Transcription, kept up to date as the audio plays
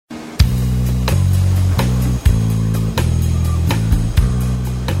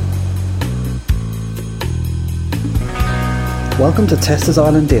Welcome to Testers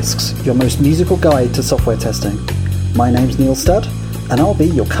Island Discs, your most musical guide to software testing. My name's Neil Studd, and I'll be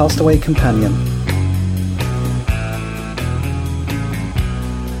your castaway companion.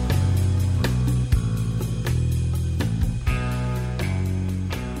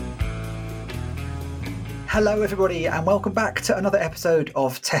 Hello everybody, and welcome back to another episode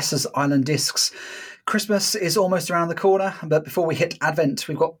of Testers Island Discs. Christmas is almost around the corner, but before we hit Advent,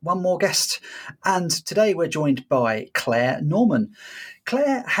 we've got one more guest. And today we're joined by Clare Norman.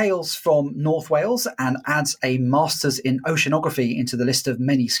 Clare hails from North Wales and adds a Masters in Oceanography into the list of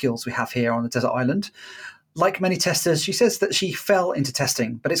many skills we have here on the desert island. Like many testers, she says that she fell into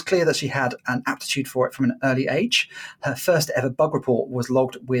testing, but it's clear that she had an aptitude for it from an early age. Her first ever bug report was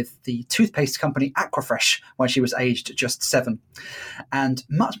logged with the toothpaste company Aquafresh when she was aged just 7. And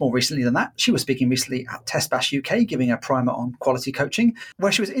much more recently than that, she was speaking recently at Test Bash UK, giving a primer on quality coaching,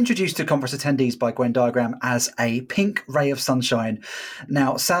 where she was introduced to conference attendees by Gwen Diagram as a pink ray of sunshine.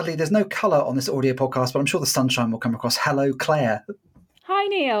 Now, sadly, there's no colour on this audio podcast, but I'm sure the sunshine will come across. Hello, Clare. Hi,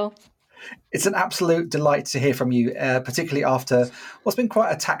 Neil. It's an absolute delight to hear from you, particularly after what's been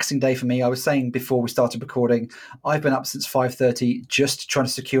quite a taxing day for me. I was saying before we started recording, I've been up since 5:30 just trying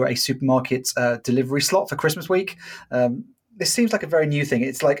to secure a supermarket delivery slot for Christmas week. This seems like a very new thing.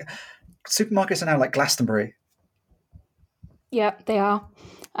 It's like supermarkets are now like Glastonbury. Yeah, they are.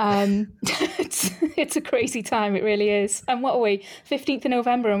 It's a crazy time. It really is. And what are we? 15th of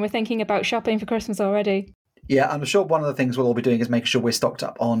November, and we're thinking about shopping for Christmas already. Yeah, I'm sure one of the things we'll all be doing is making sure we're stocked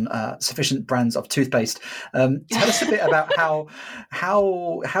up on sufficient brands of toothpaste. Tell us a bit about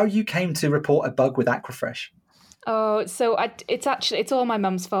how you came to report a bug with Aquafresh. Oh, so it's all my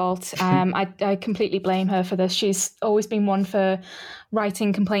mum's fault. I completely blame her for this. She's always been one for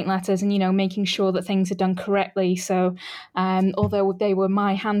writing complaint letters and, making sure that things are done correctly. So although they were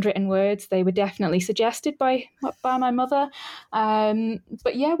my handwritten words, they were definitely suggested by my mother.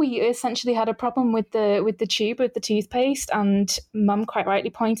 But yeah, we essentially had a problem with the tube of the toothpaste, and Mum quite rightly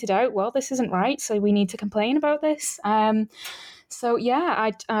pointed out, well, this isn't right, so we need to complain about this. So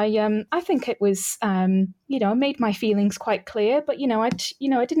yeah, I think it was made my feelings quite clear, but I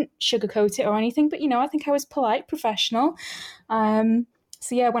didn't sugarcoat it or anything, but I think I was polite, professional.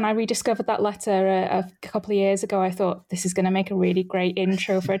 So yeah, when I rediscovered that letter a couple of years ago, I thought this is going to make a really great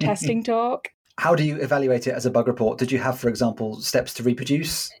intro for a testing talk. How do you evaluate it as a bug report? Did you have, for example, steps to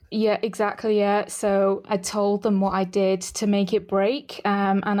reproduce? Yeah, exactly. Yeah. So I told them what I did to make it break.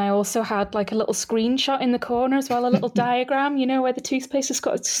 And I also had like a little screenshot in the corner as well, a little diagram, where the toothpaste has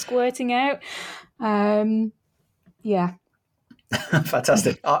got squirting out. Yeah.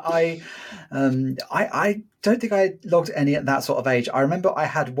 Fantastic. I don't think I logged any at that sort of age. I remember I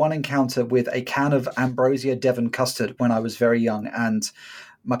had one encounter with a can of Ambrosia Devon custard when I was very young, and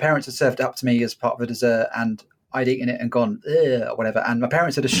my parents had served it up to me as part of a dessert, and I'd eaten it and gone, ugh, or whatever. And my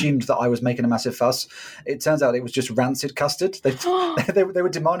parents had assumed that I was making a massive fuss. It turns out it was just rancid custard. They were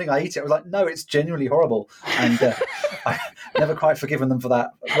demanding I eat it. I was like, no, it's genuinely horrible. And I've never quite forgiven them for that.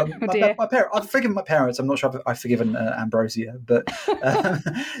 I've forgiven my parents. I'm not sure I've forgiven Ambrosia. But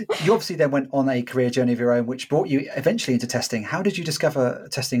you obviously then went on a career journey of your own, which brought you eventually into testing. How did you discover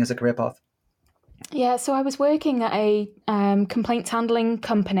testing as a career path? Yeah, so I was working at a complaints handling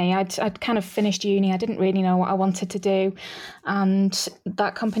company. I'd kind of finished uni. I didn't really know what I wanted to do. And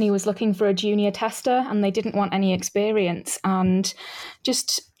that company was looking for a junior tester, and they didn't want any experience. And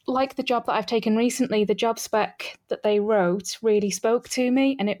just like the job that I've taken recently, the job spec that they wrote really spoke to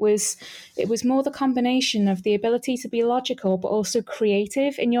me. And it was more the combination of the ability to be logical, but also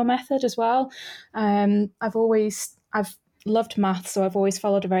creative in your method as well. I've loved maths, so I've always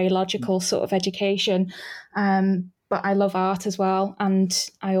followed a very logical sort of education, but I love art as well, and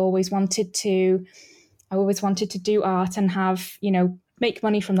I always wanted to do art and have make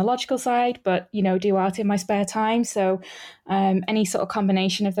money from the logical side, but do art in my spare time. So any sort of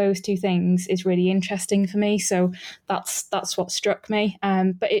combination of those two things is really interesting for me. So that's what struck me.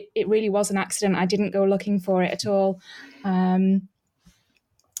 But it really was an accident. I didn't go looking for it at all.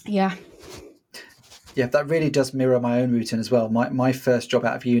 Yeah. Yeah, that really does mirror my own routine as well. My first job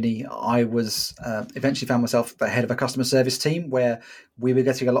out of uni, I was eventually found myself the head of a customer service team where we were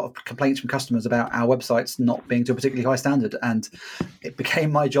getting a lot of complaints from customers about our websites not being to a particularly high standard. And it became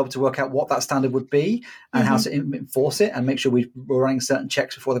my job to work out what that standard would be and how to enforce it and make sure we were running certain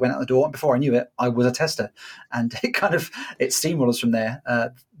checks before they went out the door. And before I knew it, I was a tester. And it steamrolled us from there.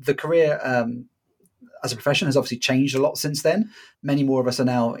 The career as a profession has obviously changed a lot since then. Many more of us are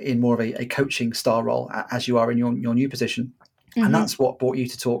now in more of a coaching style role, as you are in your new position. And that's what brought you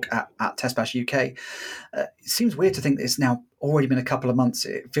to talk at Test Bash UK. It seems weird to think that it's now already been a couple of months.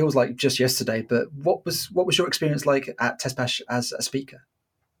 It feels like just yesterday. But what was your experience like at Test Bash as a speaker?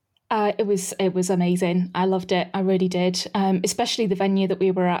 It was amazing. I loved it. I really did. Especially the venue that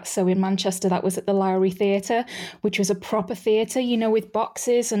we were at. So in Manchester, that was at the Lowry Theatre, which was a proper theatre, with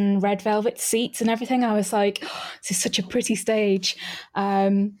boxes and red velvet seats and everything. I was like, oh, this is such a pretty stage.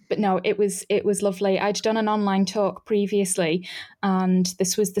 But no, it was lovely. I'd done an online talk previously, and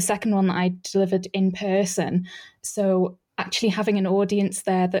this was the second one that I delivered in person. So actually having an audience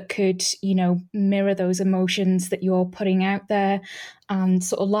there that could, mirror those emotions that you're putting out there and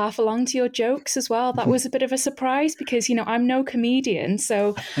sort of laugh along to your jokes as well. That was a bit of a surprise because, I'm no comedian.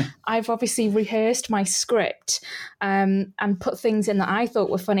 So I've obviously rehearsed my script and put things in that I thought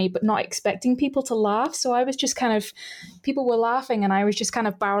were funny, but not expecting people to laugh. So I was just people were laughing and I was just kind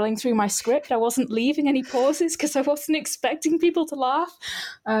of barreling through my script. I wasn't leaving any pauses because I wasn't expecting people to laugh.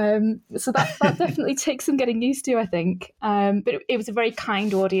 So that definitely takes some getting used to, I think. But it was a very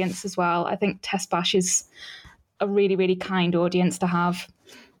kind audience as well. I think Test Bash is a really, really kind audience to have.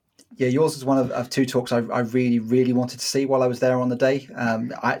 Yeah, yours was one of two talks I really, really wanted to see while I was there on the day,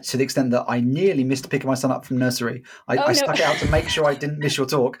 to the extent that I nearly missed picking my son up from nursery. I stuck it out to make sure I didn't miss your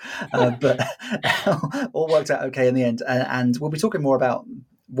talk, but all worked out okay in the end. And we'll be talking more about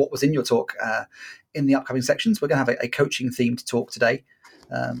what was in your talk in the upcoming sections. We're going to have a coaching-themed talk today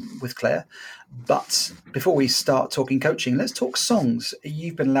with Clare. But before we start talking coaching, let's talk songs.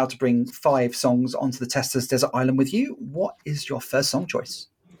 You've been allowed to bring 5 songs onto the Testers Desert Island with you. What is your first song choice?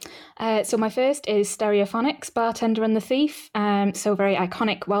 So my first is Stereophonics, Bartender and the Thief. So very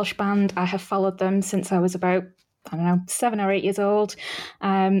iconic Welsh band. I have followed them since I was about, 7 or 8 years old.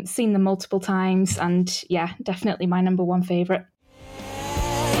 Seen them multiple times, and yeah, definitely my number one favourite.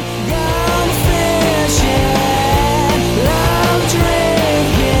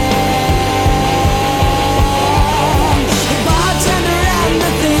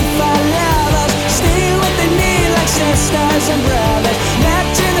 Sisters and brothers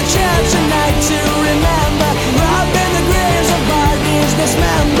met in the church at night to remember, robbing the graves of bodies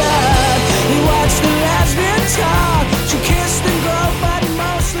dismembered. He watched the lesbian talk, she kissed and groped, but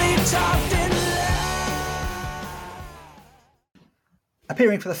mostly talked in love.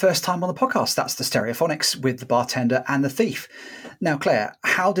 Appearing for the first time on the podcast, that's the Stereophonics with the Bartender and the Thief. Now, Clare,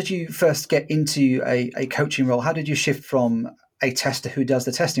 how did you first get into a coaching role? How did you shift from a tester who does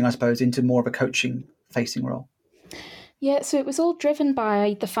the testing, I suppose, into more of a coaching-facing role? Yeah, so it was all driven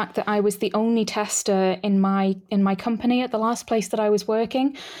by the fact that I was the only tester in my company at the last place that I was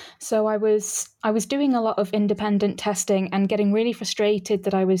working. So I was doing a lot of independent testing and getting really frustrated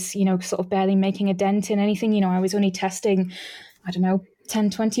that I was, sort of barely making a dent in anything. I was only testing,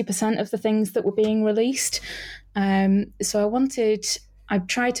 10-20% of the things that were being released. So I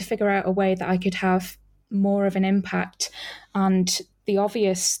tried to figure out a way that I could have more of an impact, and the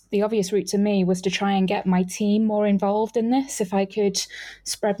obvious route to me was to try and get my team more involved in this. If I could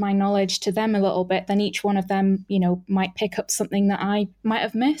spread my knowledge to them a little bit, then each one of them, might pick up something that I might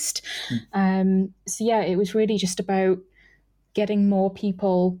have missed. So yeah, it was really just about getting more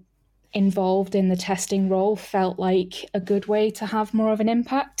people involved in the testing role. Felt like a good way to have more of an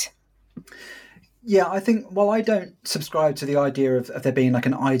impact. Yeah, I think, while I don't subscribe to the idea of there being like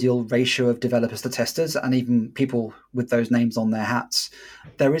an ideal ratio of developers to testers and even people with those names on their hats,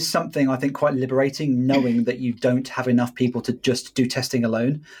 there is something I think quite liberating knowing that you don't have enough people to just do testing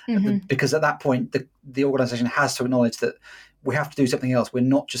alone. Because at that point, the organisation has to acknowledge that we have to do something else. We're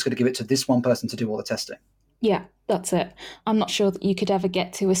not just going to give it to this one person to do all the testing. Yeah, that's it. I'm not sure that you could ever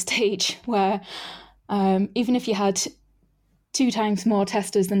get to a stage where even if you had 2 times more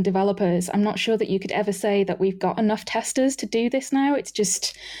testers than developers, I'm not sure that you could ever say that we've got enough testers to do this now. It's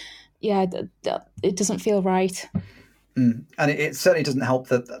just, it doesn't feel right. And it certainly doesn't help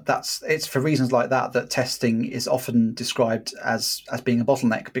it's for reasons like that testing is often described as being a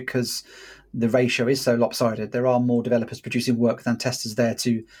bottleneck, because the ratio is so lopsided. There are more developers producing work than testers there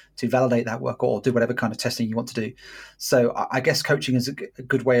to validate that work or do whatever kind of testing you want to do. So I guess coaching is a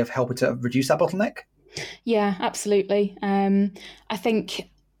good way of helping to reduce that bottleneck. Yeah, absolutely. I think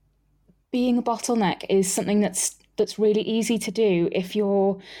being a bottleneck is something that's really easy to do if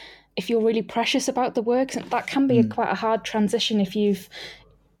you're really precious about the work. That can be quite a hard transition if you've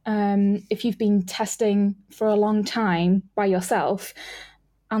been testing for a long time by yourself,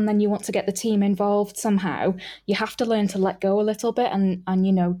 and then you want to get the team involved somehow. You have to learn to let go a little bit and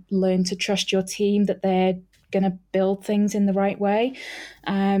learn to trust your team that they're going to build things in the right way.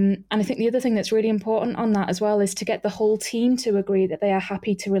 And I think the other thing that's really important on that as well is to get the whole team to agree that they are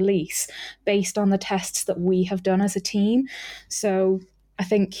happy to release based on the tests that we have done as a team. So I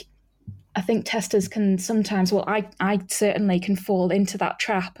think testers can sometimes, well, I certainly can fall into that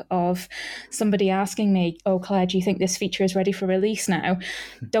trap of somebody asking me, oh, Claire, do you think this feature is ready for release now?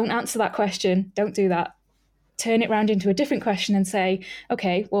 Don't answer that question. Don't do that. Turn it around into a different question and say,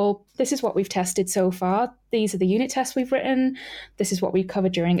 okay, well, this is what we've tested so far. These are the unit tests we've written. This is what we've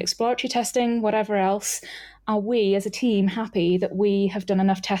covered during exploratory testing, whatever else. Are we as a team happy that we have done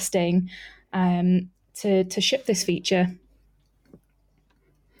enough testing to ship this feature?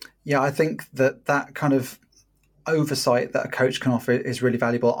 Yeah, I think that kind of oversight that a coach can offer is really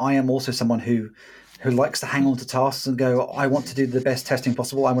valuable. I am also someone who likes to hang on to tasks and go, I want to do the best testing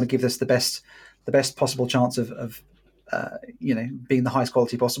possible. I want to give this the best possible chance of being the highest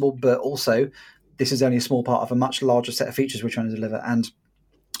quality possible. But also, this is only a small part of a much larger set of features we're trying to deliver. And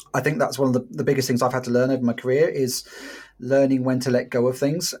I think that's one of the biggest things I've had to learn over my career is learning when to let go of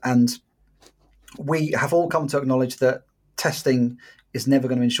things. And we have all come to acknowledge that testing is never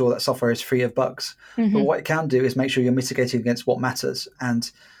going to ensure that software is free of bugs. Mm-hmm. But what it can do is make sure you're mitigating against what matters. And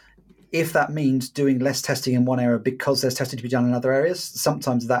if that means doing less testing in one area because there's testing to be done in other areas,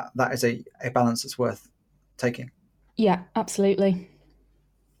 sometimes that is a balance that's worth taking. Yeah, absolutely.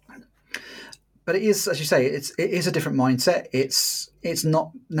 But it is, as you say, it is a different mindset. It's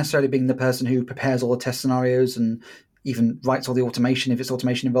not necessarily being the person who prepares all the test scenarios and even writes all the automation if it's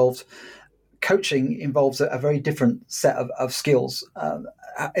automation involved. Coaching involves a very different set of skills.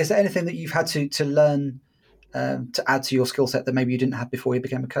 Is there anything that you've had to learn to add to your skill set that maybe you didn't have before you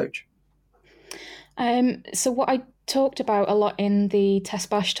became a coach? So what I talked about a lot in the Test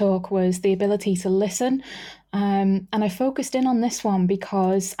Bash talk was the ability to listen. And I focused in on this one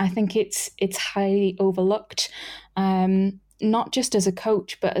because I think it's highly overlooked, not just as a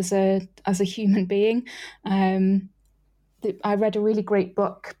coach, but as a human being. I read a really great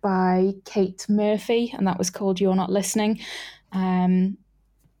book by Kate Murphy, and that was called You're Not Listening. And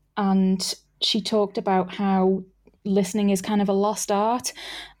she talked about how listening is kind of a lost art,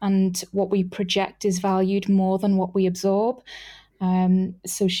 and what we project is valued more than what we absorb.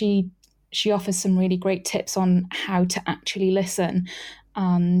 So she offers some really great tips on how to actually listen,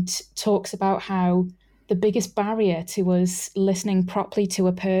 and talks about how the biggest barrier to us listening properly to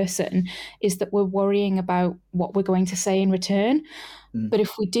a person is that we're worrying about what we're going to say in return. But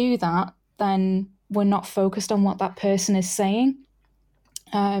if we do that, then we're not focused on what that person is saying.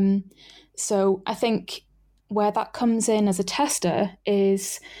 So I think where that comes in as a tester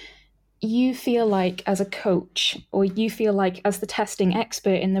is you feel like as a coach, or you feel like as the testing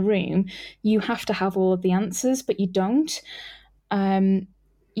expert in the room, you have to have all of the answers, but you don't.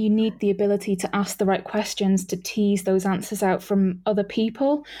 You need the ability to ask the right questions to tease those answers out from other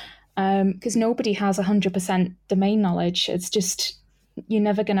people, because nobody has 100% domain knowledge. It's just, you're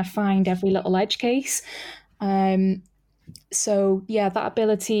never going to find every little edge case. So yeah, that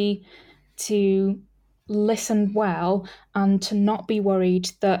ability to listen well and to not be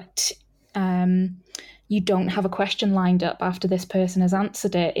worried that you don't have a question lined up after this person has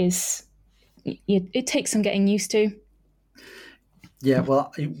answered it it takes some getting used to. Yeah,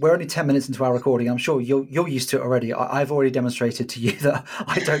 well, we're only 10 minutes into our recording. I'm sure you're used to it already. I've already demonstrated to you that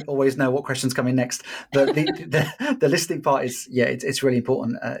I don't always know what question's coming next. But the listening part is, it's really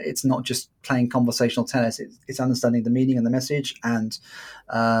important. It's not just playing conversational tennis. It's understanding the meaning and the message. And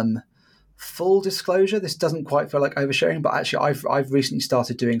full disclosure, this doesn't quite feel like oversharing, but actually I've recently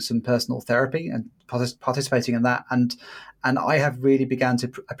started doing some personal therapy and participating in that. And I have really began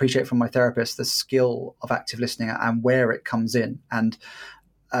to appreciate from my therapist the skill of active listening and where it comes in. And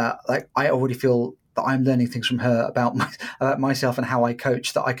I already feel that I'm learning things from her about myself and how I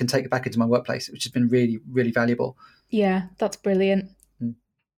coach that I can take back into my workplace, which has been really, really valuable. Yeah, that's brilliant.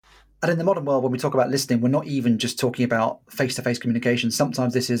 And in the modern world, when we talk about listening, we're not even just talking about face-to-face communication.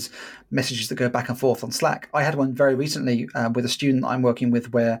 Sometimes this is messages that go back and forth on Slack. I had one very recently with a student I'm working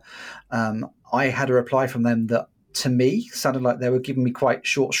with where I had a reply from them that to me sounded like they were giving me quite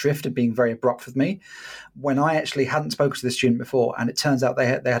short shrift and being very abrupt with me when I actually hadn't spoken to the student before. And it turns out they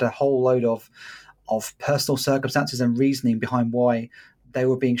had a whole load of personal circumstances and reasoning behind why they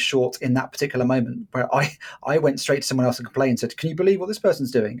were being short in that particular moment, where I went straight to someone else and complained and said, can you believe what this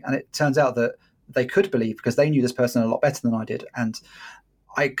person's doing? And it turns out that they could believe because they knew this person a lot better than I did. And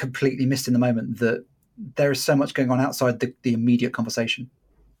I completely missed in the moment that there is so much going on outside the immediate conversation.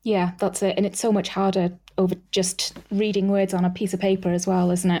 Yeah, that's it. And it's so much harder over just reading words on a piece of paper as well,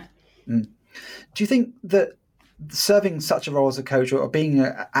 isn't it? Do you think that serving such a role as a coach or being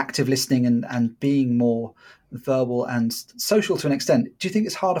active listening and being more verbal and social to an extent. Do you think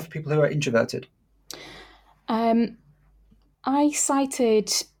it's harder for people who are introverted? I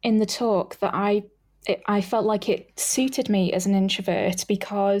cited in the talk that I felt like it suited me as an introvert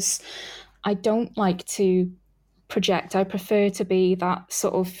because I don't like to project. I prefer to be that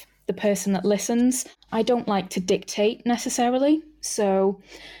sort of the person that listens. I don't like to dictate necessarily. So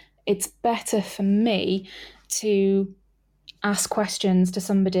it's better for me to ask questions to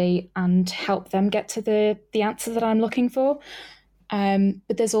somebody and help them get to the answer that I'm looking for.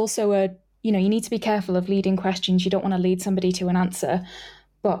 But there's also you need to be careful of leading questions. You don't want to lead somebody to an answer.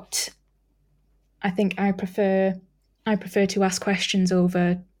 But I think I prefer to ask questions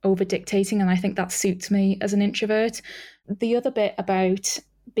over dictating, and I think that suits me as an introvert. The other bit about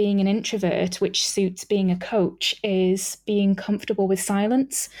being an introvert, which suits being a coach, is being comfortable with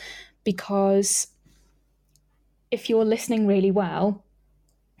silence, because if you're listening really well,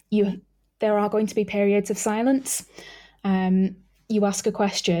 there are going to be periods of silence. You ask a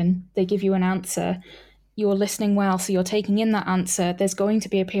question, they give you an answer, you're listening well, so you're taking in that answer. There's going to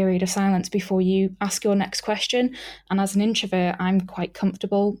be a period of silence before you ask your next question. And as an introvert, I'm quite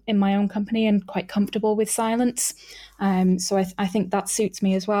comfortable in my own company and quite comfortable with silence. So I think that suits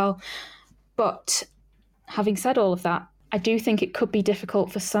me as well. But having said all of that, I do think it could be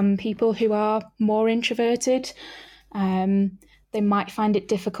difficult for some people who are more introverted. They might find it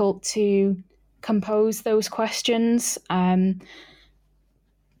difficult to compose those questions.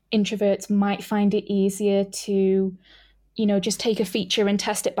 Introverts might find it easier to, just take a feature and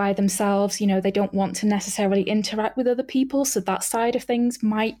test it by themselves. They don't want to necessarily interact with other people. So that side of things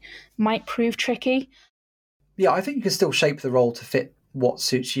might prove tricky. Yeah, I think you can still shape the role to fit what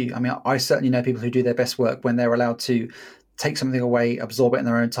suits you. I mean, I certainly know people who do their best work when they're allowed to take something away, absorb it in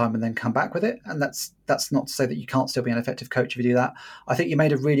their own time, and then come back with it. And that's not to say that you can't still be an effective coach if you do that. I think you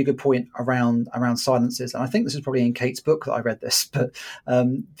made a really good point around silences. And I think this is probably in Kate's book that I read this, but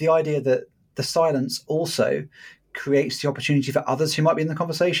the idea that the silence also creates the opportunity for others who might be in the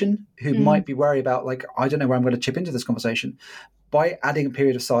conversation, who might be worried about, like, I don't know where I'm going to chip into this conversation. By adding a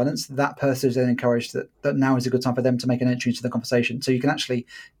period of silence, that person is then encouraged that now is a good time for them to make an entry into the conversation. So you can actually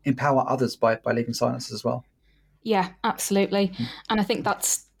empower others by leaving silences as well. Yeah, absolutely. And I think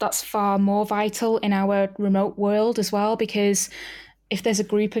that's far more vital in our remote world as well, because if there's a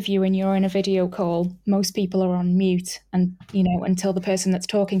group of you and you're in a video call, most people are on mute and, until the person that's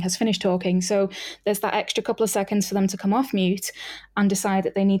talking has finished talking. So there's that extra couple of seconds for them to come off mute and decide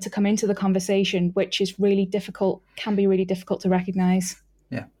that they need to come into the conversation, which is really difficult, can be really difficult to recognize.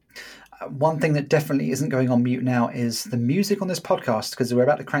 Yeah. One thing that definitely isn't going on mute now is the music on this podcast, because we're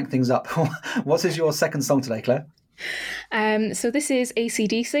about to crank things up. What is your second song today, Claire? So this is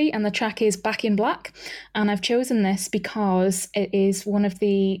AC/DC and the track is Back in Black, and I've chosen this because it is one of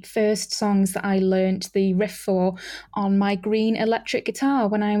the first songs that I learnt the riff for on my green electric guitar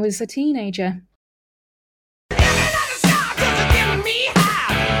when I was a teenager.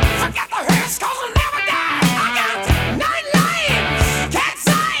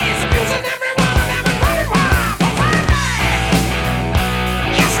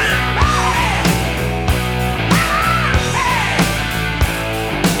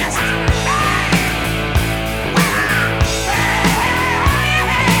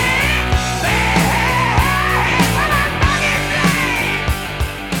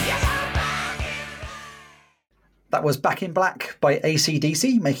 That was Back in Black by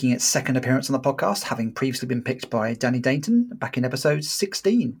AC/DC, making its second appearance on the podcast, having previously been picked by Danny Dainton back in episode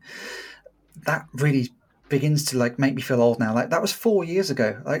 16. That really begins to make me feel old now. That was 4 years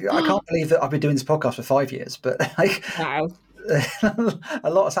ago. I can't believe that I've been doing this podcast for 5 years, but Wow. A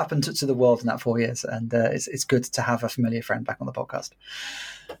lot has happened to the world in that 4 years, and it's good to have a familiar friend back on the podcast.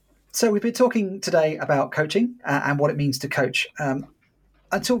 So we've been talking today about coaching and what it means to coach.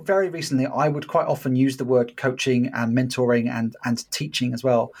 Until very recently, I would quite often use the word coaching and mentoring and teaching as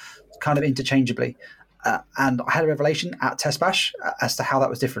well, kind of interchangeably. And I had a revelation at Test Bash as to how that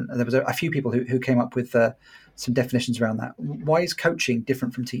was different. And there was a few people who came up with some definitions around that. Why is coaching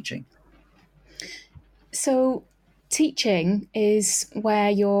different from teaching? So teaching is where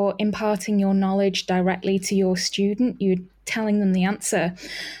you're imparting your knowledge directly to your student. You're telling them the answer.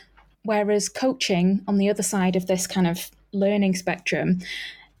 Whereas coaching, on the other side of this kind of learning spectrum,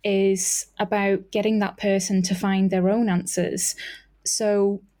 is about getting that person to find their own answers.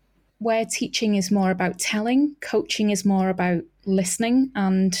 So where teaching is more about telling, coaching is more about listening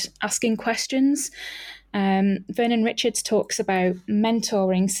and asking questions. Vernon Richards talks about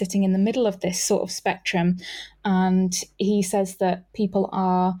mentoring sitting in the middle of this sort of spectrum, and he says that people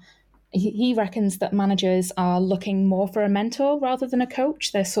are he reckons that managers are looking more for a mentor rather than a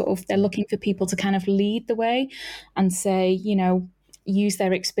coach. They're looking for people to kind of lead the way and say, use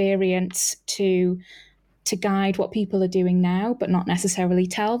their experience to guide what people are doing now, but not necessarily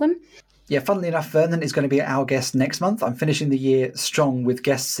tell them. Yeah, funnily enough, Vernon is going to be our guest next month. I'm finishing the year strong with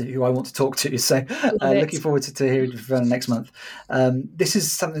guests who I want to talk to. So looking forward to hearing from Vernon next month. This is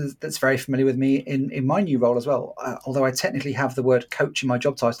something that's very familiar with me in my new role as well. Although I technically have the word coach in my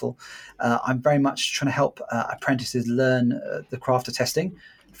job title, I'm very much trying to help apprentices learn the craft of testing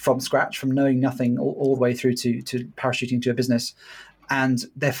from scratch, from knowing nothing all the way through to parachuting to a business. And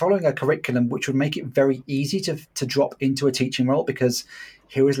they're following a curriculum which would make it very easy to drop into a teaching role, because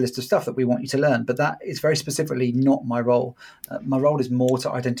here is a list of stuff that we want you to learn. But that is very specifically not my role. My role is more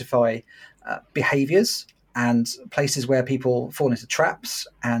to identify behaviors and places where people fall into traps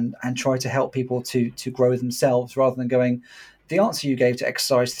and try to help people to grow themselves, rather than going, the answer you gave to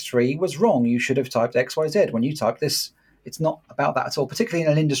exercise 3 was wrong. You should have typed XYZ when you typed this. It's not about that at all, particularly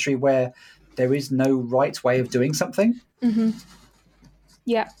in an industry where there is no right way of doing something. Mm-hmm.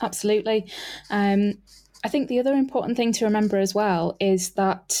 Yeah, absolutely. I think the other important thing to remember as well is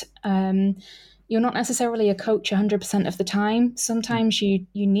that you're not necessarily a coach 100% of the time. Sometimes you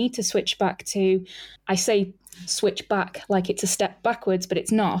need to switch back to, I say switch back like it's a step backwards, but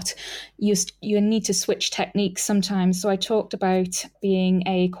it's not. You need to switch techniques sometimes. So I talked about being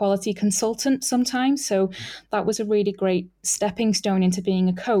a quality consultant sometimes. So that was a really great stepping stone into being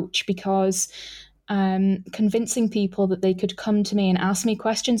a coach, because convincing people that they could come to me and ask me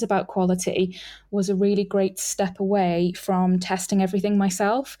questions about quality was a really great step away from testing everything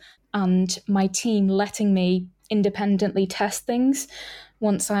myself, and my team letting me independently test things.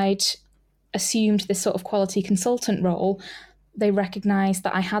 Once I'd assumed this sort of quality consultant role, they recognized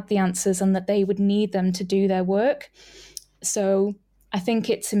that I had the answers and that they would need them to do their work. So I think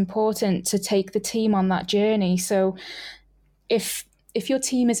it's important to take the team on that journey. So if your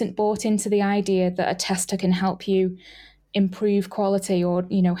team isn't bought into the idea that a tester can help you improve quality or,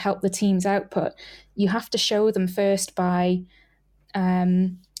 help the team's output, you have to show them first by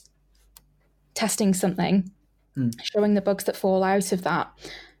testing something, showing the bugs that fall out of that,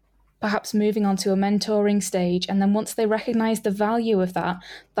 perhaps moving on to a mentoring stage. And then once they recognize the value of that,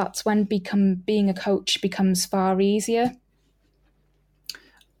 that's when being a coach becomes far easier.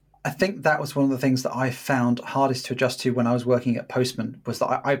 I think that was one of the things that I found hardest to adjust to when I was working at Postman, was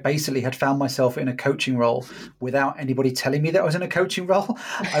that I basically had found myself in a coaching role without anybody telling me that I was in a coaching role.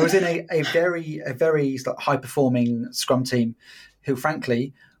 I was in a very high-performing Scrum team who,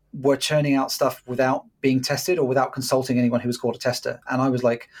 frankly, were churning out stuff without being tested or without consulting anyone who was called a tester. And I was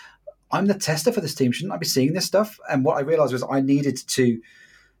like, I'm the tester for this team. Shouldn't I be seeing this stuff? And what I realized was I needed to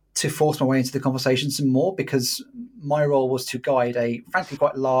force my way into the conversation some more, because my role was to guide a frankly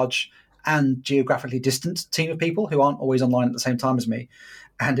quite large and geographically distant team of people who aren't always online at the same time as me.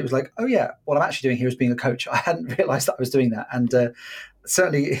 And it was like, oh yeah, what I'm actually doing here is being a coach. I hadn't realized that I was doing that. And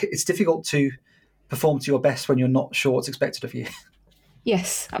certainly it's difficult to perform to your best when you're not sure what's expected of you.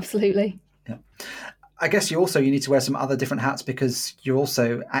 Yes, absolutely. Yeah. I guess you need to wear some other different hats, because you're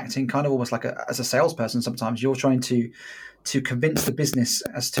also acting kind of almost like as a salesperson. Sometimes you're trying to convince the business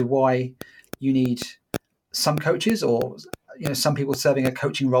as to why you need some coaches, or some people serving a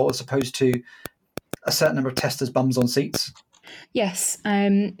coaching role as opposed to a certain number of testers bums on seats. Yes.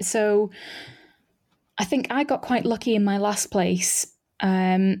 So I think I got quite lucky in my last place,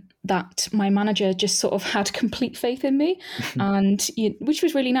 that my manager just sort of had complete faith in me, and which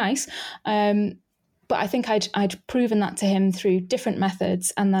was really nice. But I think I'd proven that to him through different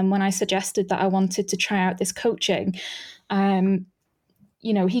methods. And then when I suggested that I wanted to try out this coaching,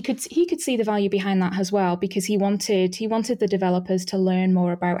 he could see the value behind that as well, because he wanted the developers to learn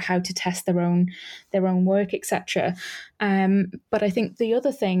more about how to test their own work, etc. But I think the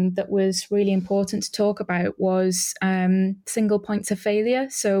other thing that was really important to talk about was single points of failure.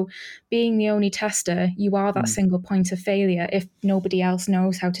 So being the only tester, you are that single point of failure if nobody else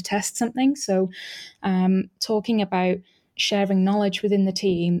knows how to test something. So talking about sharing knowledge within the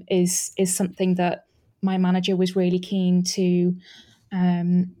team is something that my manager was really keen to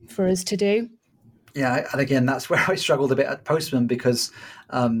for us to do. Yeah, and again, that's where I struggled a bit at Postman, because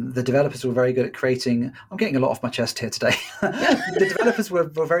the developers were very good at creating. I'm getting a lot off my chest here today. The developers were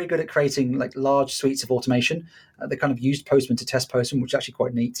very good at creating like large suites of automation. They kind of used Postman to test Postman, which is actually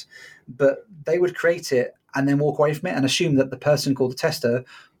quite neat. But they would create it and then walk away from it and assume that the person called the tester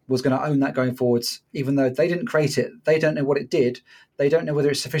was going to own that going forwards, even though they didn't create it. They don't know what it did. They don't know whether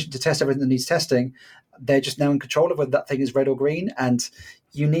it's sufficient to test everything that needs testing. They're just now in control of whether that thing is red or green. And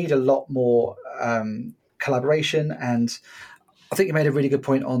you need a lot more collaboration. And I think you made a really good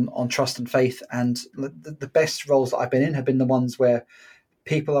point on trust and faith, and the best roles that I've been in have been the ones where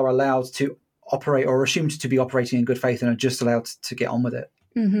people are allowed to operate or assumed to be operating in good faith and are just allowed to get on with it.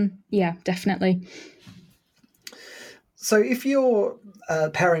 Mm-hmm. Yeah, definitely. So if you're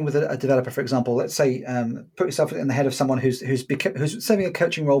pairing with a developer, for example, let's say put yourself in the head of someone who's serving a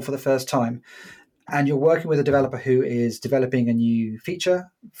coaching role for the first time, and you're working with a developer who is developing a new feature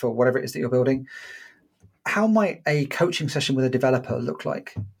for whatever it is that you're building. How might a coaching session with a developer look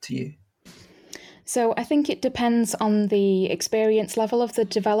like to you? So I think it depends on the experience level of the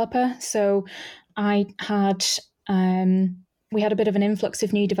developer. So we had a bit of an influx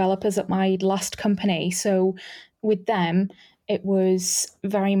of new developers at my last company. So with them, it was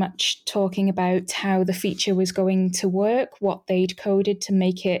very much talking about how the feature was going to work, what they'd coded to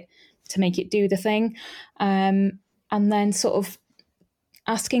make it do the thing, and then sort of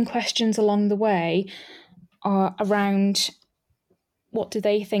asking questions along the way around what do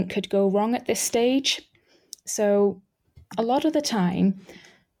they think could go wrong at this stage. So a lot of the time,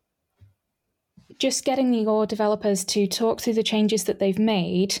 just getting your developers to talk through the changes that they've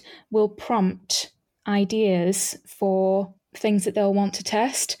made will prompt ideas for things that they'll want to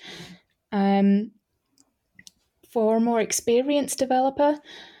test. For a more experienced developer,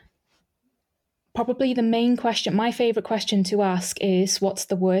 probably the main question, my favourite question to ask is, what's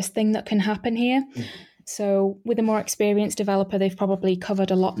the worst thing that can happen here? So with a more experienced developer, they've probably covered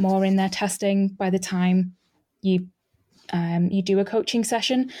a lot more in their testing by the time you do a coaching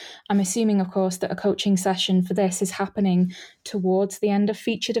session. I'm assuming, of course, that a coaching session for this is happening towards the end of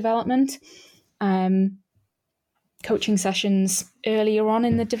feature development. Coaching sessions earlier on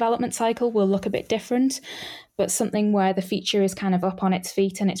in the development cycle will look a bit different, but something where the feature is kind of up on its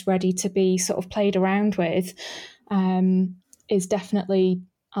feet and it's ready to be sort of played around with is definitely,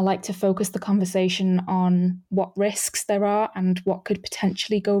 I like to focus the conversation on what risks there are and what could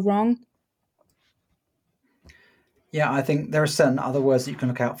potentially go wrong. Yeah, I think there are certain other words that you can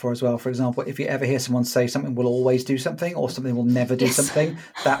look out for as well. For example, if you ever hear someone say something will always do something or something will never do something,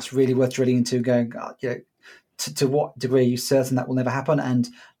 that's really worth drilling into, going, to what degree are you certain that will never happen? And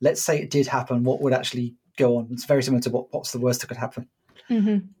let's say it did happen, what would actually go on? It's very similar to what's the worst that could happen.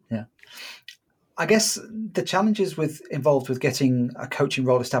 Mm-hmm. Yeah. I guess the challenges involved with getting a coaching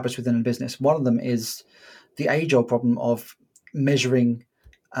role established within a business, one of them is the age-old problem of measuring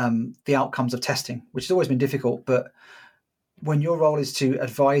the outcomes of testing, which has always been difficult. But when your role is to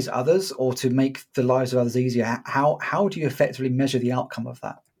advise others or to make the lives of others easier, how do you effectively measure the outcome of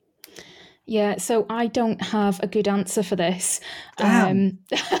that? Yeah, so I don't have a good answer for this. Damn.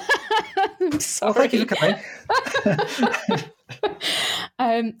 I'm sorry. Oh, thank you. Look at me.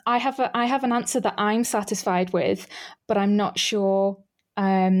 I have an answer that I'm satisfied with, but I'm not sure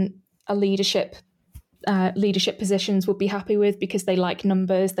a leadership positions would be happy with, because they like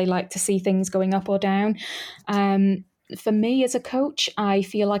numbers, they like to see things going up or down. For me as a coach, I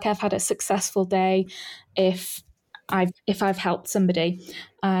feel like I've had a successful day if I've helped somebody.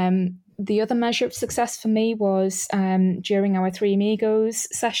 The other measure of success for me was during our Three Amigos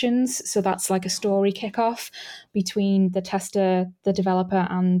sessions. So that's like a story kickoff between the tester, the developer,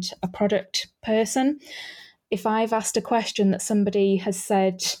 and a product person. If I've asked a question that somebody has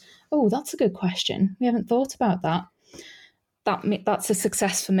said, oh, that's a good question, we haven't thought about that, that's a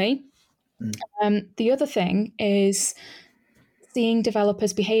success for me. The other thing is seeing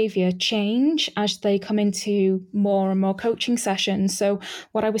developers' behavior change as they come into more and more coaching sessions. So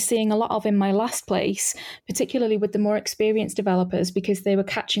what I was seeing a lot of in my last place, particularly with the more experienced developers, because they were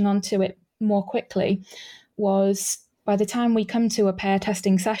catching on to it more quickly, was by the time we come to a pair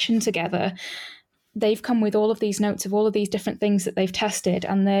testing session together, they've come with all of these notes of all of these different things that they've tested,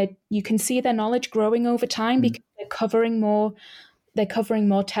 and you can see their knowledge growing over time because they're covering more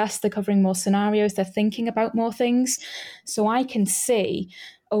tests, they're covering more scenarios, they're thinking about more things. So I can see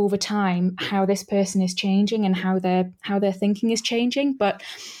over time how this person is changing and how their thinking is changing. But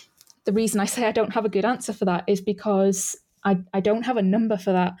the reason I say I don't have a good answer for that is because I don't have a number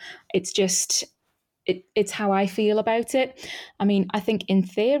for that. It's just it's how I feel about it. I mean, I think in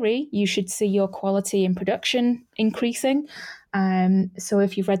theory you should see your quality in production increasing. So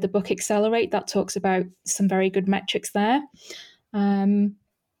if you've read the book Accelerate, that talks about some very good metrics there.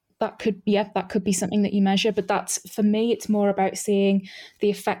 That could be something that you measure, but that's, for me, it's more about seeing the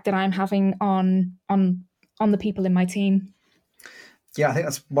effect that I'm having on the people in my team. Yeah, I think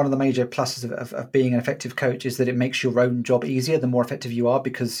that's one of the major pluses of being an effective coach, is that it makes your own job easier the more effective you are,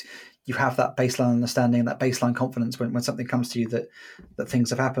 because you have that baseline understanding, that baseline confidence when something comes to you that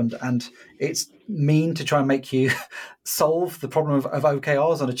things have happened. And it's mean to try and make you solve the problem of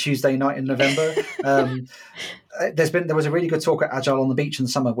OKRs on a Tuesday night in November. There was a really good talk at Agile on the Beach in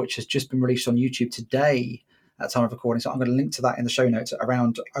the summer, which has just been released on YouTube today at time of recording. So I'm going to link to that in the show notes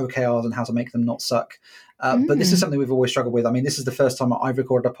around OKRs and how to make them not suck. But this is something we've always struggled with. I mean, this is the first time I've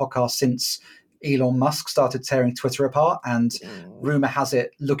recorded a podcast since Elon Musk started tearing Twitter apart, and rumor has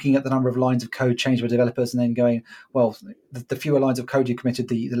it, looking at the number of lines of code changed by developers and then going, well, the fewer lines of code you committed,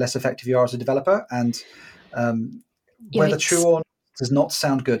 the less effective you are as a developer. And whether true or not does not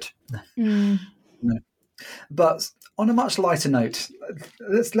sound good. No. But on a much lighter note,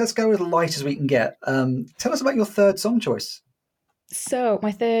 let's go as light as we can get. Tell us about your third song choice. So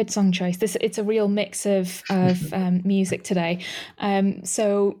my third song choice, it's a real mix of music today.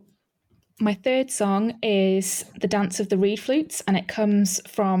 So my third song is The Dance of the Reed Flutes, and it comes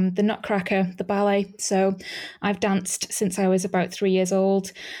from the Nutcracker, the ballet. So I've danced since I was about 3 years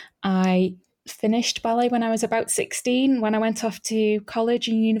old. I finished ballet when I was about 16, when I went off to college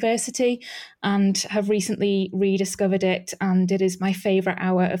and university, and have recently rediscovered it. And it is my favourite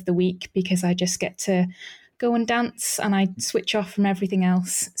hour of the week because I just get to go and dance and I switch off from everything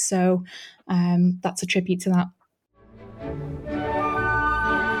else. So that's a tribute to that.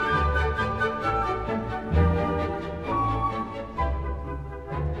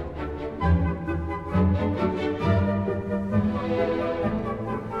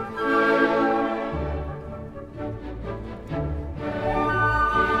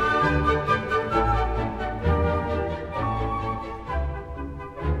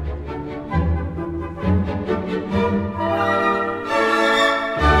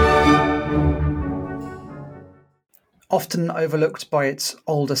 Often overlooked by its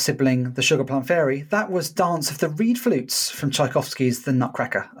older sibling, the Sugar Plum Fairy, that was Dance of the Reed Flutes from Tchaikovsky's The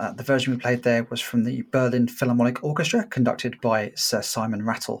Nutcracker. The version we played there was from the Berlin Philharmonic Orchestra, conducted by Sir Simon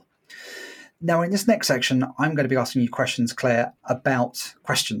Rattle. Now, in this next section, I'm going to be asking you questions, Claire, about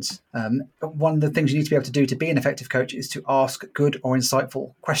questions. One of the things you need to be able to do to be an effective coach is to ask good or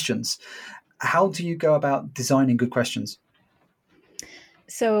insightful questions. How do you go about designing good questions?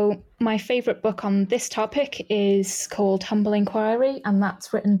 So my favourite book on this topic is called Humble Inquiry, and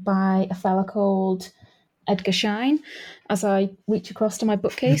that's written by a fella called Edgar Schein. As I reach across to my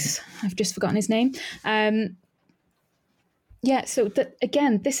bookcase, I've just forgotten his name.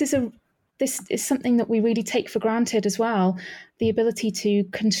 This is something that we really take for granted as well. The ability to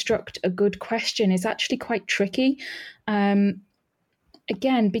construct a good question is actually quite tricky.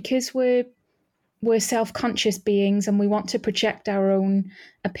 Again, because we're self-conscious beings and we want to project our own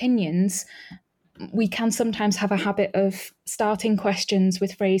opinions, we can sometimes have a habit of starting questions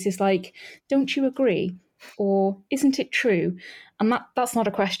with phrases like, don't you agree? Or isn't it true? And that's not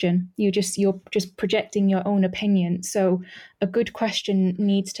a question. You're just projecting your own opinion. So a good question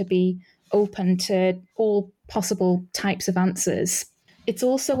needs to be open to all possible types of answers. It's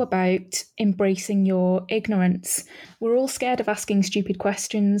also about embracing your ignorance. We're all scared of asking stupid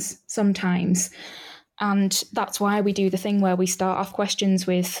questions sometimes. And that's why we do the thing where we start off questions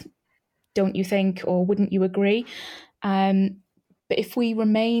with, don't you think, or wouldn't you agree? But if we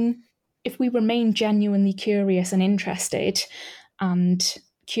remain genuinely curious and interested and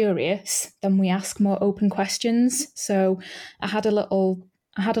curious, then we ask more open questions. So I had a little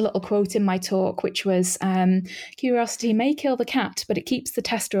quote in my talk, which was, curiosity may kill the cat, but it keeps the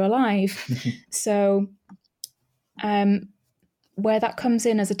tester alive. So where that comes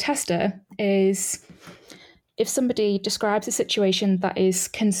in as a tester is if somebody describes a situation that is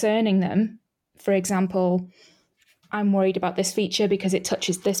concerning them, for example, I'm worried about this feature because it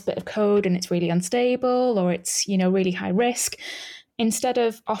touches this bit of code and it's really unstable, or it's, really high risk. Instead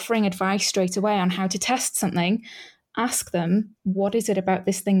of offering advice straight away on how to test something, ask them, what is it about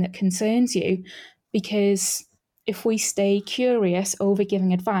this thing that concerns you? Because if we stay curious over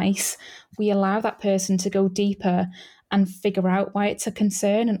giving advice, we allow that person to go deeper and figure out why it's a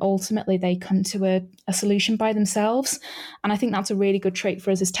concern, and ultimately they come to a solution by themselves. And I think that's a really good trait for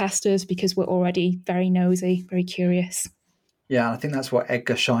us as testers because we're already very nosy, very curious. Yeah, I think that's what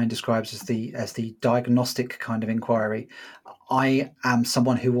Edgar Schein describes as the diagnostic kind of inquiry. I am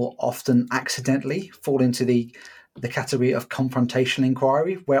someone who will often accidentally fall into the category of confrontational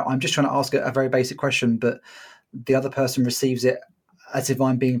inquiry, where I'm just trying to ask a very basic question, but the other person receives it as if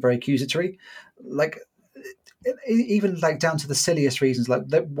I'm being very accusatory. Like, even like down to the silliest reasons. Like,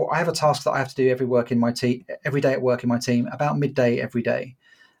 I have a task that I have to do every day at work in my team, about midday every day,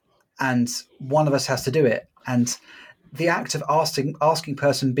 and one of us has to do it. And the act of asking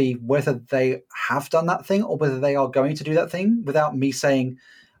person B whether they have done that thing or whether they are going to do that thing, without me saying,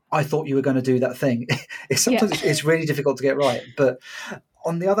 I thought you were going to do that thing. Sometimes it's really difficult to get right. But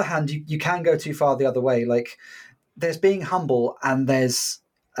on the other hand, you can go too far the other way. Like, there's being humble and there's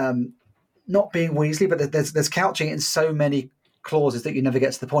not being Weasley, but there's couching it in so many clauses that you never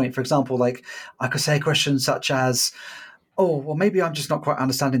get to the point. For example, like, I could say a question such as, oh, well, maybe I'm just not quite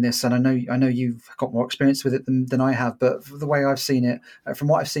understanding this, and I know you've got more experience with it than I have, but the way I've seen it, from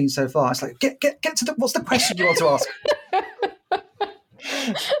what I've seen so far, it's like, get to what's the question you want to ask?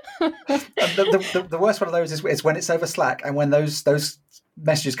 The worst one of those is when it's over Slack, and when those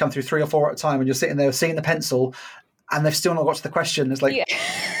messages come through 3 or 4 at a time, and you're sitting there seeing the pencil, and they've still not got to the question. It's like,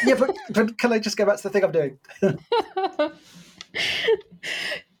 yeah, but can I just go back to the thing I'm doing?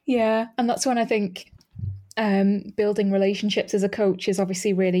 Yeah, and that's when I think building relationships as a coach is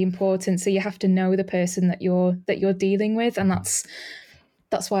obviously really important. So you have to know the person that you're dealing with, and that's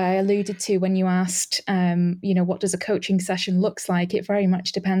why I alluded to when you asked, what does a coaching session looks like? It very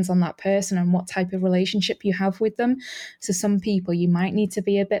much depends on that person and what type of relationship you have with them. So some people you might need to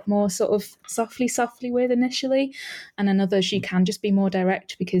be a bit more sort of softly with initially, and in others you can just be more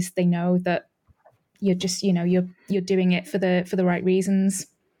direct because they know that you're just, you're doing it for the right reasons.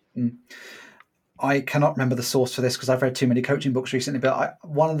 Mm. I cannot remember the source for this because I've read too many coaching books recently, but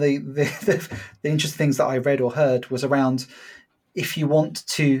one of the interesting things that I read or heard was around, if you want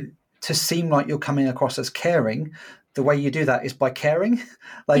to seem like you're coming across as caring, the way you do that is by caring.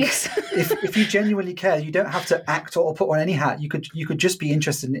 Like, yes. if you genuinely care, you don't have to act or put on any hat. You could just be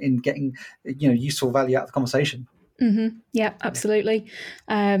interested in getting useful value out of the conversation. Mm-hmm. Yeah, absolutely.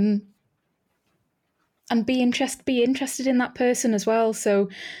 And be interested in that person as well. So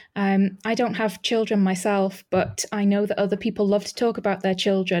I don't have children myself, but I know that other people love to talk about their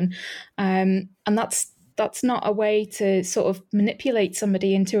children. And that's not a way to sort of manipulate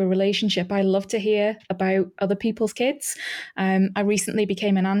somebody into a relationship. I love to hear about other people's kids. I recently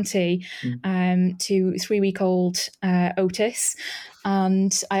became an auntie to 3-week-old Otis,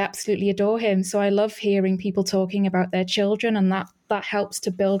 and I absolutely adore him. So I love hearing people talking about their children, and that helps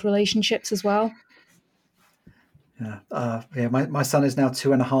to build relationships as well. Yeah, my son is now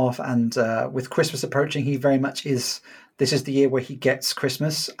 2.5, and with Christmas approaching, he very much is. This is the year where he gets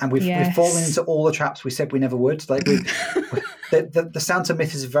Christmas, and we've fallen into all the traps we said we never would. Like, the Santa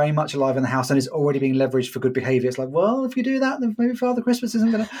myth is very much alive in the house and is already being leveraged for good behaviour. It's like, well, if you do that, then maybe Father Christmas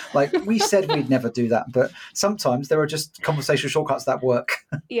isn't going to. Like, we said we'd never do that, but sometimes there are just conversational shortcuts that work.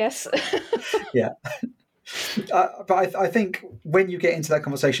 Yes. Yeah. But I think when you get into that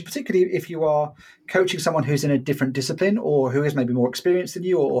conversation, particularly if you are coaching someone who's in a different discipline or who is maybe more experienced than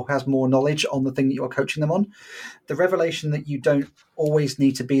you or has more knowledge on the thing that you're coaching them on, the revelation that you don't always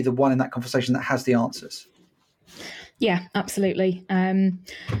need to be the one in that conversation that has the answers. Yeah, absolutely. And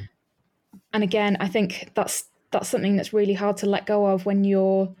again, I think that's something that's really hard to let go of when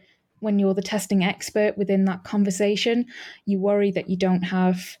you're the testing expert within that conversation. You worry that you don't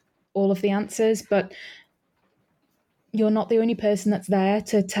have all of the answers, but you're not the only person that's there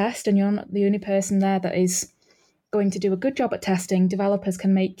to test, and you're not the only person there that is going to do a good job at testing. Developers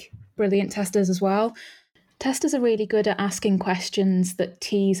can make brilliant testers as well. Testers are really good at asking questions that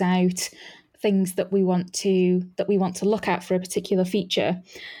tease out things that we want to look at for a particular feature.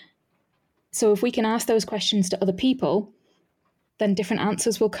 So if we can ask those questions to other people, then different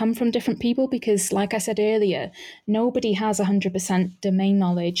answers will come from different people, because, like I said earlier, nobody has 100% domain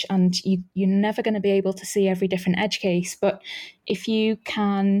knowledge, and you're never going to be able to see every different edge case. But if you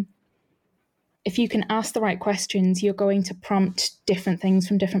can ask the right questions, you're going to prompt different things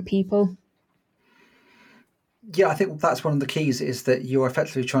from different people. Yeah, I think that's one of the keys, is that you're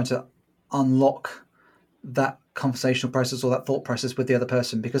effectively trying to unlock that conversational process or that thought process with the other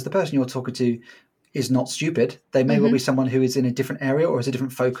person, because the person you're talking to is not stupid. They may well be someone who is in a different area or has a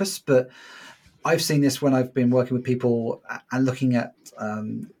different focus, but I've seen this when I've been working with people and looking at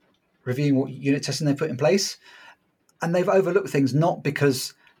reviewing what unit testing they put in place, and they've overlooked things not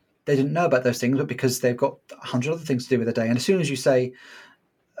because they didn't know about those things, but because they've got 100 other things to do with the day. And as soon as you say,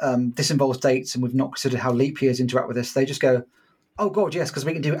 this involves dates and we've not considered how leap years interact with this, they just go, oh God, yes, because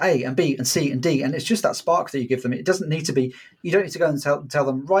we can do A and B and C and D. And it's just that spark that you give them. It doesn't need to be, you don't need to go and tell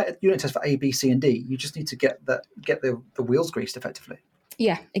them, right, unit test for A, B, C, and D. You just need to get the wheels greased effectively.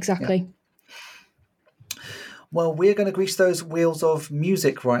 Yeah, exactly. Yeah. Well, we're going to grease those wheels of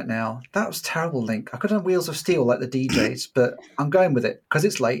music right now. That was terrible, Link. I could have done wheels of steel like the DJs, but I'm going with it because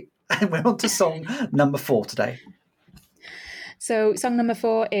it's late. And we're on to song number 4 today. So song number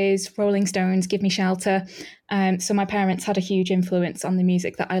 4 is Rolling Stones, Give Me Shelter. So my parents had a huge influence on the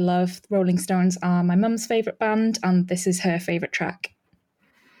music that I love. Rolling Stones are my mum's favourite band, and this is her favourite track.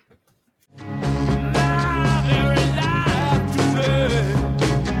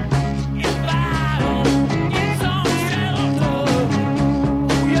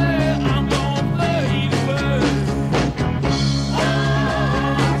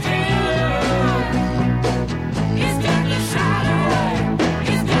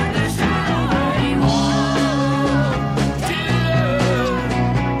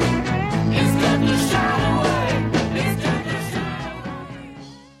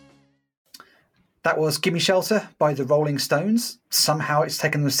 That was Gimme Shelter by the Rolling Stones. Somehow it's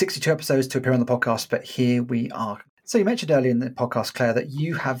taken them 62 episodes to appear on the podcast, but here we are. So you mentioned earlier in the podcast, Claire, that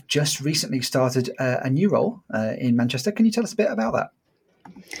you have just recently started a new role in Manchester. Can you tell us a bit about that?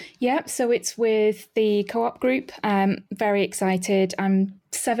 Yeah, so it's with the Co-op group. Very excited. I'm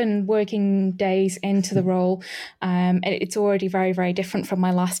 7 working days into the role. It's already very, very different from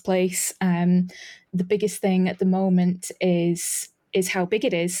my last place. The biggest thing at the moment is how big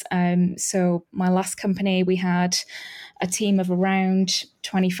it is. So my last company, we had a team of around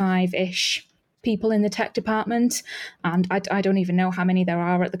 25-ish people in the tech department, and I don't even know how many there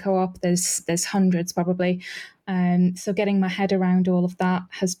are at the Co-op. There's hundreds probably. So getting my head around all of that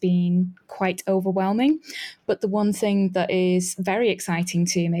has been quite overwhelming. But the one thing that is very exciting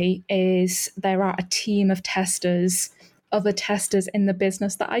to me is there are a team of testers, other testers in the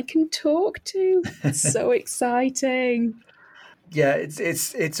business that I can talk to. It's so exciting. Yeah,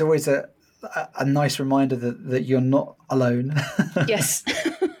 it's always a nice reminder that you're not alone. Yes.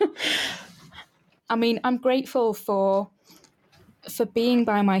 I mean, I'm grateful for being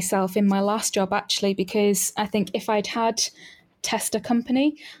by myself in my last job, actually, because I think if I'd had tester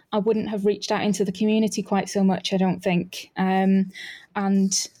company, I wouldn't have reached out into the community quite so much, I don't think. And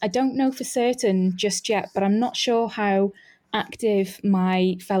I don't know for certain just yet, but I'm not sure how active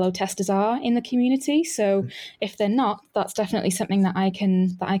my fellow testers are in the community. So if they're not, that's definitely something that I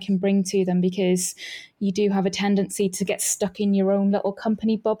can bring to them, because you do have a tendency to get stuck in your own little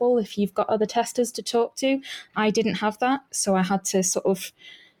company bubble if you've got other testers to talk to. I didn't have that, so I had to sort of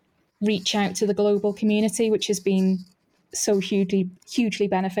reach out to the global community, which has been so hugely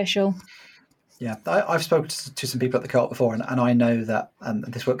beneficial. Yeah, I've spoken to some people at the Co-op before, and I know that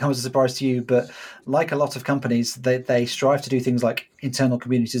this won't come as a surprise to you, but like a lot of companies, they strive to do things like internal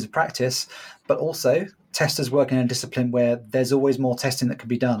communities of practice, but also testers work in a discipline where there's always more testing that can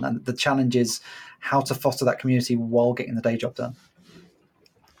be done. And the challenge is how to foster that community while getting the day job done.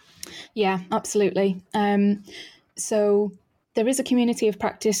 Yeah, absolutely. So there is a community of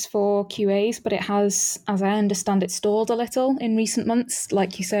practice for QAs, but it has, as I understand it, stalled a little in recent months,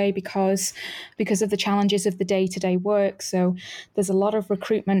 like you say, because of the challenges of the day-to-day work. So there's a lot of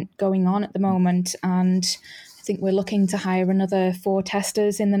recruitment going on at the moment, and I think we're looking to hire another 4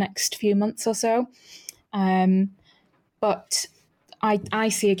 testers in the next few months or so. But I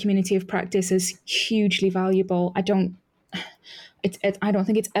see a community of practice as hugely valuable. I don't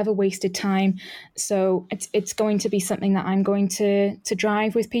think it's ever wasted time. So it's going to be something that I'm going to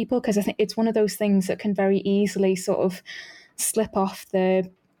drive with people, because I think it's one of those things that can very easily sort of slip off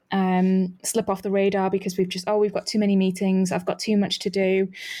the radar, because we've got too many meetings, I've got too much to do.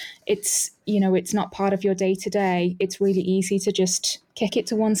 It's not part of your day to day. It's really easy to just kick it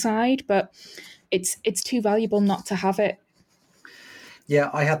to one side, but it's too valuable not to have it. Yeah,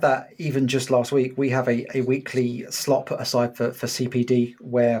 I had that even just last week. We have a weekly slot put aside for CPD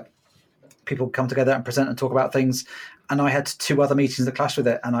where people come together and present and talk about things. And I had 2 other meetings that clashed with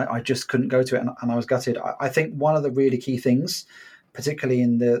it, and I just couldn't go to it, and I was gutted. I think one of the really key things, particularly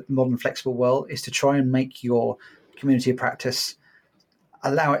in the modern flexible world, is to try and make your community of practice,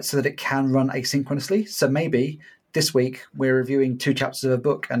 allow it so that it can run asynchronously. So maybe this week we're reviewing 2 chapters of a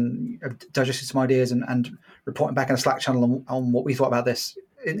book and digesting some ideas and reporting back in a Slack channel on what we thought about this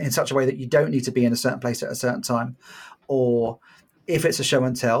in such a way that you don't need to be in a certain place at a certain time. Or if it's a show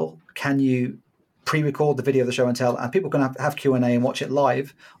and tell, can you pre-record the video of the show and tell, and people can have Q&A and watch it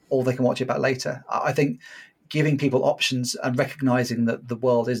live, or they can watch it back later. I think giving people options and recognizing that the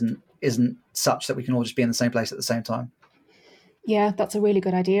world isn't such that we can all just be in the same place at the same time. Yeah, that's a really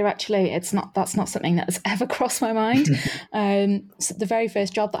good idea, actually. That's not something that has ever crossed my mind. So the very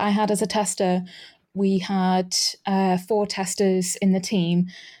first job that I had as a tester, we had 4 testers in the team,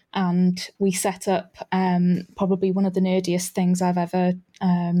 and we set up probably one of the nerdiest things I've ever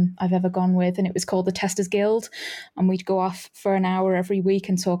gone with, and it was called the Testers Guild. And we'd go off for an hour every week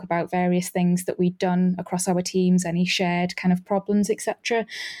and talk about various things that we'd done across our teams, any shared kind of problems, etc.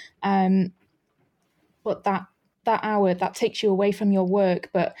 But that hour, that takes you away from your work,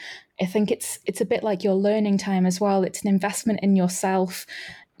 but I think it's a bit like your learning time as well. It's an investment in yourself.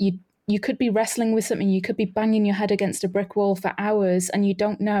 You could be wrestling with something, you could be banging your head against a brick wall for hours, and you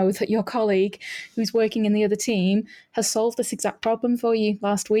don't know that your colleague who's working in the other team has solved this exact problem for you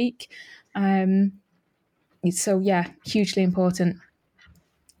last week. So yeah, hugely important.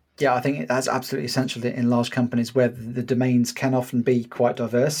 Yeah, I think that's absolutely essential in large companies where the domains can often be quite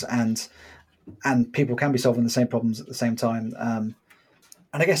diverse, and people can be solving the same problems at the same time. And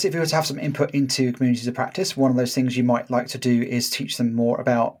I guess if you were to have some input into communities of practice, one of those things you might like to do is teach them more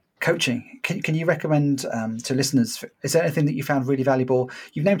about coaching. Can you recommend to listeners, is there anything that you found really valuable?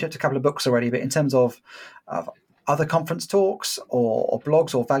 You've named a couple of books already, but in terms of other conference talks or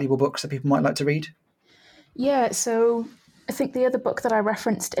blogs or valuable books that people might like to read? Yeah, so I think the other book that I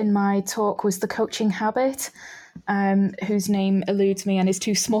referenced in my talk was The Coaching Habit, whose name eludes me and is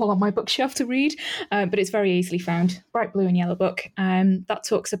too small on my bookshelf to read, but it's very easily found. Bright blue and yellow book. That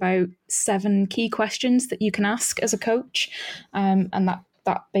talks about 7 key questions that you can ask as a coach, and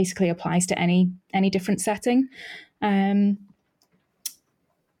that basically applies to any different setting.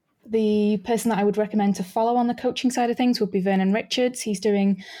 The person that I would recommend to follow on the coaching side of things would be Vernon Richards. He's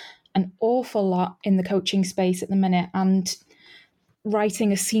doing an awful lot in the coaching space at the minute and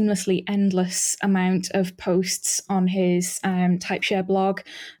writing a seamlessly endless amount of posts on his TypeShare blog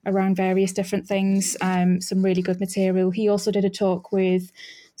around various different things, some really good material. He also did a talk with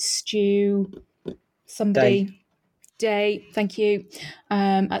Day, thank you,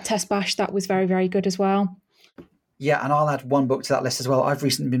 at Test Bash. That was very, very good as well. Yeah, and I'll add one book to that list as well. I've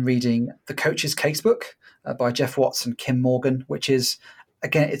recently been reading The Coach's Casebook by Jeff Watts and Kim Morgan, which is,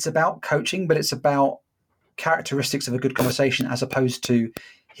 again, it's about coaching, but it's about characteristics of a good conversation as opposed to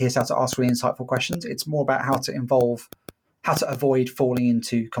here's how to ask really insightful questions. It's more about how to avoid falling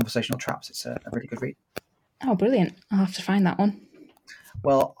into conversational traps. It's a really good read. Oh, brilliant. I'll have to find that one.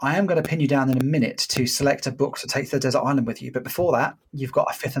 Well, I am going to pin you down in a minute to select a book to take to the desert island with you. But before that, you've got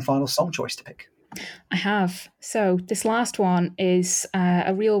a 5th and final song choice to pick. I have. So this last one is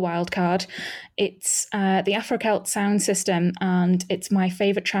a real wild card. It's the Afro-Celt sound system, and it's my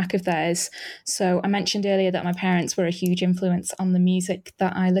favourite track of theirs. So I mentioned earlier that my parents were a huge influence on the music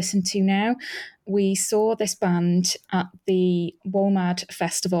that I listen to now. We saw this band at the WOMAD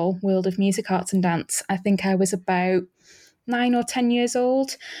Festival, World of Music, Arts and Dance. I think I was about 9 or 10 years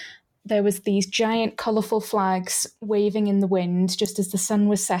old. There was these giant colourful flags waving in the wind just as the sun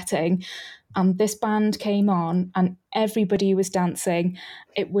was setting. And this band came on and everybody was dancing.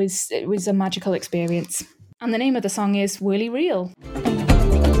 It was a magical experience. And the name of the song is Whirly Reel.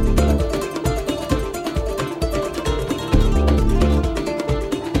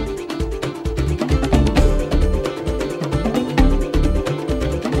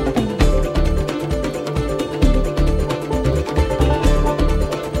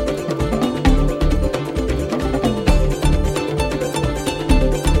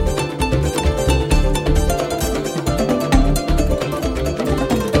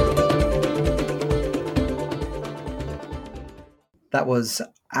 That was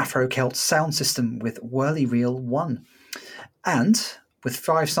Afro-Celt Sound System with Whirly Reel 1. And with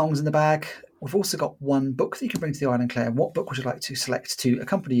 5 songs in the bag, we've also got one book that you can bring to the island, Claire. What book would you like to select to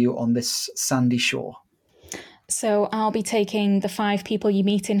accompany you on this sandy shore? So I'll be taking The 5 People You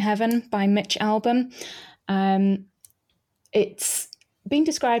Meet in Heaven by Mitch Albom. It's been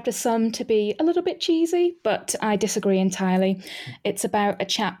described as some to be a little bit cheesy, but I disagree entirely. It's about a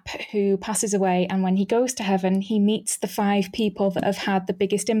chap who passes away, and when he goes to heaven, he meets the 5 people that have had the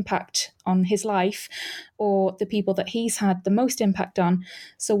biggest impact on his life, or the people that he's had the most impact on.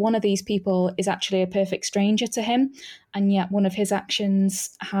 So one of these people is actually a perfect stranger to him, and yet one of his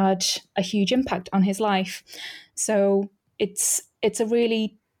actions had a huge impact on his life. So it's a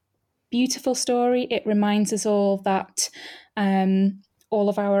really beautiful story. It reminds us all that all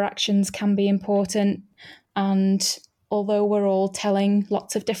of our actions can be important, and although we're all telling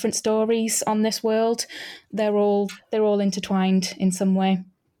lots of different stories on this world, they're all intertwined in some way.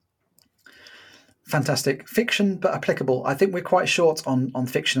 Fantastic. Fiction, but applicable. I think we're quite short on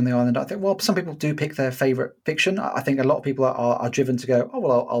fiction on the island. I think, well, some people do pick their favourite fiction. I think a lot of people are driven to go, oh,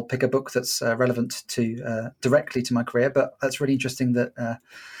 well, I'll pick a book that's relevant to directly to my career. But that's really interesting that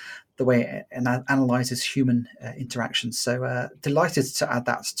the way it analyses human interactions. So delighted to add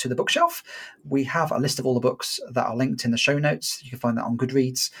that to the bookshelf. We have a list of all the books that are linked in the show notes. You can find that on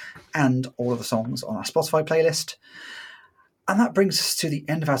Goodreads, and all of the songs on our Spotify playlist. And that brings us to the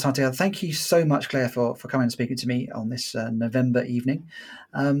end of our time together. Thank you so much, Claire, for coming and speaking to me on this November evening.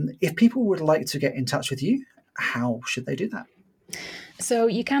 If people would like to get in touch with you, how should they do that? So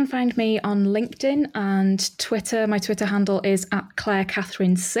you can find me on LinkedIn and Twitter. My Twitter handle is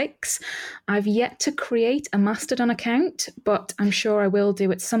 @ClareCatherine6. I've yet to create a Mastodon account, but I'm sure I will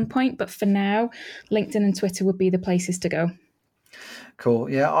do at some point. But for now, LinkedIn and Twitter would be the places to go. Cool.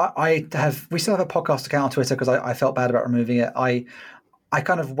 Yeah, we still have a podcast account on Twitter because I felt bad about removing it. I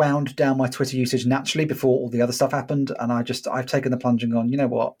kind of wound down my Twitter usage naturally before all the other stuff happened, and I've taken the plunge and gone, you know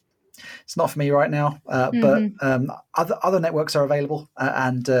what? It's not for me right now, but other networks are available,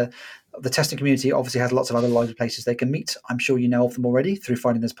 and the testing community obviously has lots of other lively places they can meet. I'm sure you know of them already through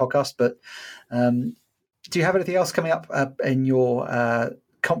finding this podcast, but do you have anything else coming up in your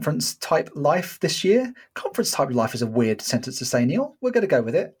conference type life this year. Conference type life is a weird sentence to say, Neil. We're going to go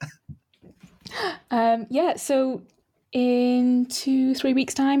with it. So in 2-3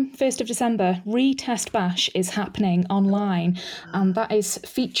 weeks' time, 1st of December, Retest Bash is happening online, and that is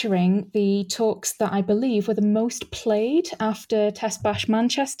featuring the talks that I believe were the most played after Test Bash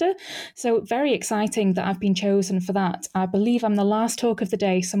Manchester. So very exciting that I've been chosen for that. I believe I'm the last talk of the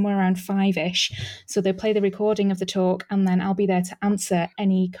day, somewhere around 5-ish. So they play the recording of the talk, and then I'll be there to answer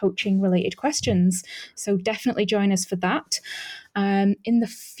any coaching-related questions. So definitely join us for that. In the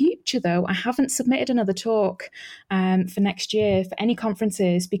future, though, I haven't submitted another talk for next year for any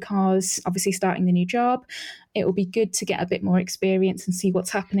conferences, because obviously starting the new job, it will be good to get a bit more experience and see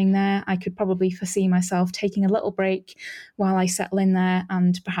what's happening there. I could probably foresee myself taking a little break while I settle in there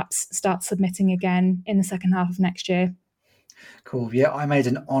and perhaps start submitting again in the second half of next year. Cool. Yeah, I made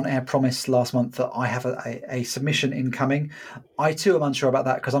an on-air promise last month that I have a submission incoming. I too am unsure about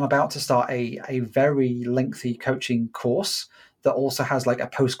that because I'm about to start a very lengthy coaching course that also has like a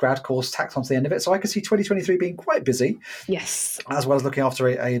post-grad course tacked onto the end of it. So I could see 2023 being quite busy. Yes. As well as looking after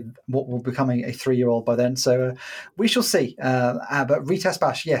what will becoming a 3-year-old by then. So we shall see. But Retest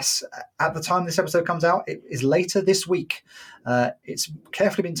Bash, yes. At the time this episode comes out, it is later this week. It's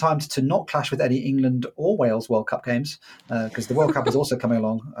carefully been timed to not clash with any England or Wales World Cup games, because the World Cup is also coming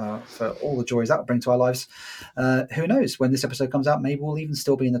along for all the joys that will bring to our lives. Who knows? When this episode comes out, maybe we'll even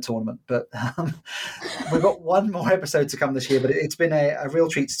still be in the tournament. But we've got one more episode to come this year, but it's been a real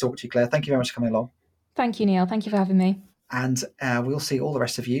treat to talk to you, Claire. Thank you very much for coming along. Thank you, Neil. Thank you for having me. And we'll see all the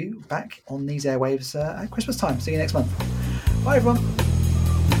rest of you back on these airwaves at Christmas time. See you next month. Bye, everyone.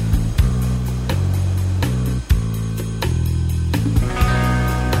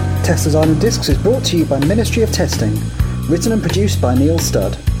 Testers Island Discs is brought to you by Ministry of Testing. Written and produced by Neil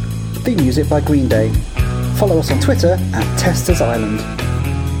Studd. Theme music by Green Day. Follow us on Twitter @Testers Island.